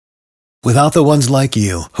Without the ones like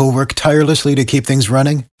you, who work tirelessly to keep things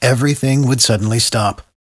running, everything would suddenly stop.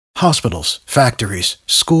 Hospitals, factories,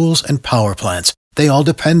 schools, and power plants, they all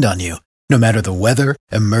depend on you. No matter the weather,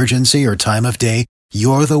 emergency, or time of day,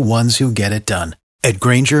 you're the ones who get it done. At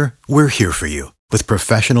Grainger, we're here for you with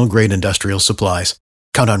professional-grade industrial supplies.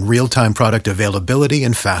 Count on real-time product availability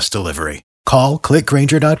and fast delivery. Call,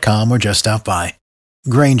 clickgrainger.com, or just stop by.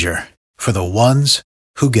 Grainger, for the ones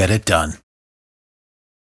who get it done.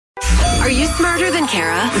 Are you smarter than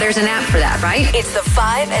Kara? There's an app for that, right? It's the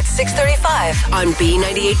 5 at 6:35 on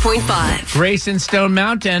B98.5. Grace in Stone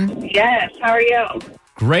Mountain. Yes, how are you?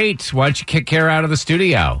 Great. Why don't you kick Kara out of the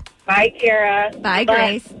studio? Bye, Kara. Bye,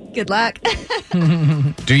 Grace. Good luck.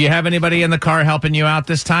 Do you have anybody in the car helping you out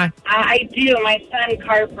this time? I do. My son,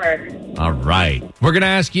 Carper. All right. We're going to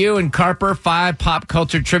ask you and Carper 5 pop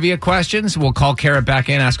culture trivia questions. We'll call Kara back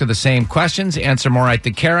in, ask her the same questions, answer more right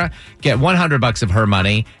than Kara, get $100 of her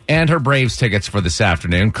money and her Braves tickets for this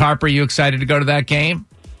afternoon. Carper, you excited to go to that game?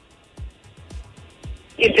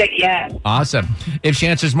 He said yes. Awesome. If she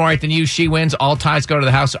answers more right than you, she wins. All ties go to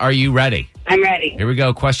the house. Are you ready? I'm ready. Here we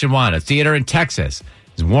go. Question 1. A theater in Texas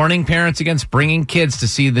is warning parents against bringing kids to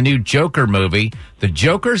see the new Joker movie. The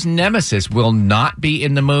Joker's nemesis will not be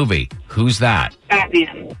in the movie. Who's that?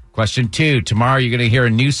 Batman. Question 2. Tomorrow you're going to hear a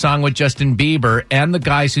new song with Justin Bieber and the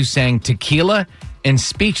guys who sang Tequila and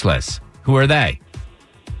Speechless. Who are they?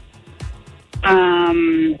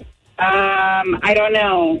 I don't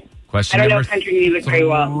know. Question I don't know number country music very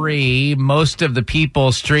well. 3. Most of the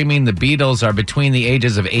people streaming the Beatles are between the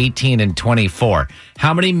ages of 18 and 24.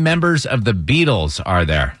 How many members of the Beatles are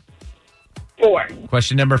there? 4.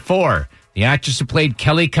 Question number 4. The actress who played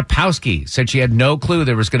Kelly Kapowski said she had no clue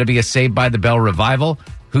there was going to be a Saved by the Bell revival.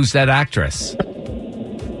 Who's that actress?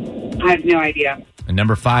 I have no idea. And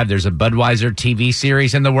number 5, there's a Budweiser TV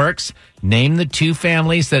series in the works. Name the 2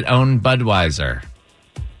 families that own Budweiser.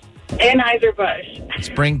 Anheuser-Busch. Let's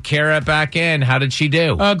bring Kara back in. How did she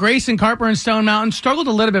do? Grace and Carper and Stone Mountain struggled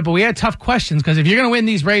a little bit, but we had tough questions because if you're going to win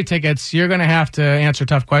these Brave tickets, you're going to have to answer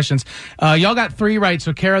tough questions. Y'all got 3 right,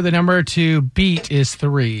 so Kara, the number to beat is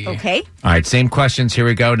 3. Okay. All right, same questions. Here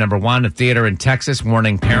we go. Number 1, a theater in Texas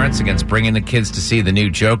warning parents against bringing the kids to see the new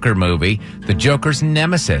Joker movie. The Joker's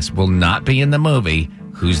nemesis will not be in the movie.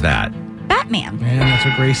 Who's that? Batman. And that's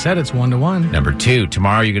what Grace said. It's 1-1. Number 2,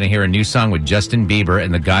 tomorrow you're going to hear a new song with Justin Bieber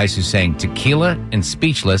and the guys who sang Tequila and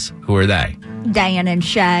Speechless. Who are they? Diane and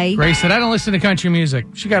Shay. Grace said, I don't listen to country music.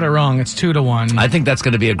 She got it wrong. It's 2-1. I think that's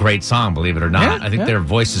going to be a great song, believe it or not. Yeah, I think their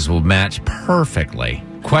voices will match perfectly.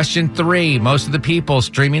 Question 3, most of the people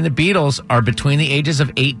streaming the Beatles are between the ages of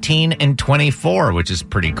 18 and 24, which is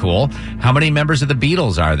pretty cool. How many members of the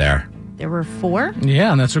Beatles are there? There were 4.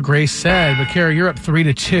 Yeah, and that's what Grace said. But Kara, you're up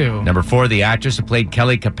 3-2. Number 4, the actress who played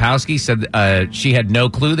Kelly Kapowski said she had no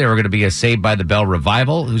clue they were going to be a Saved by the Bell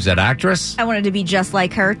revival. Who's that actress? I wanted to be just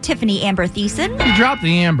like her, Tiffany Amber Thiessen. You dropped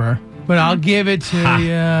the Amber, but I'll give it to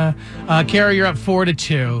you. Kara, you're up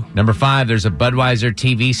 4-2. Number 5, there's a Budweiser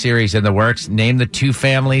TV series in the works. Name the 2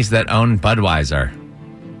 families that own Budweiser.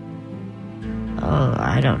 Oh,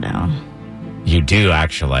 I don't know. You do,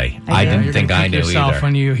 actually. I You're didn't think gonna I kick knew yourself either.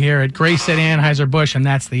 when you hear it. Grace said Anheuser-Busch, and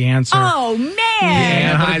that's the answer. Oh, man.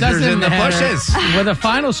 Yeah, but it Anheuser's doesn't in the matter. bushes. With a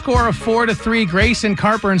final score of 4-3, Grace and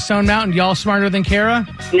Carper and Stone Mountain, y'all smarter than Kara?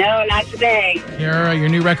 No, not today. Kara, your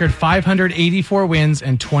new record, 584 wins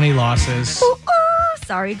and 20 losses. Ooh, ooh.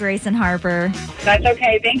 Sorry, Grace and Harper. That's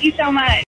okay. Thank you so much.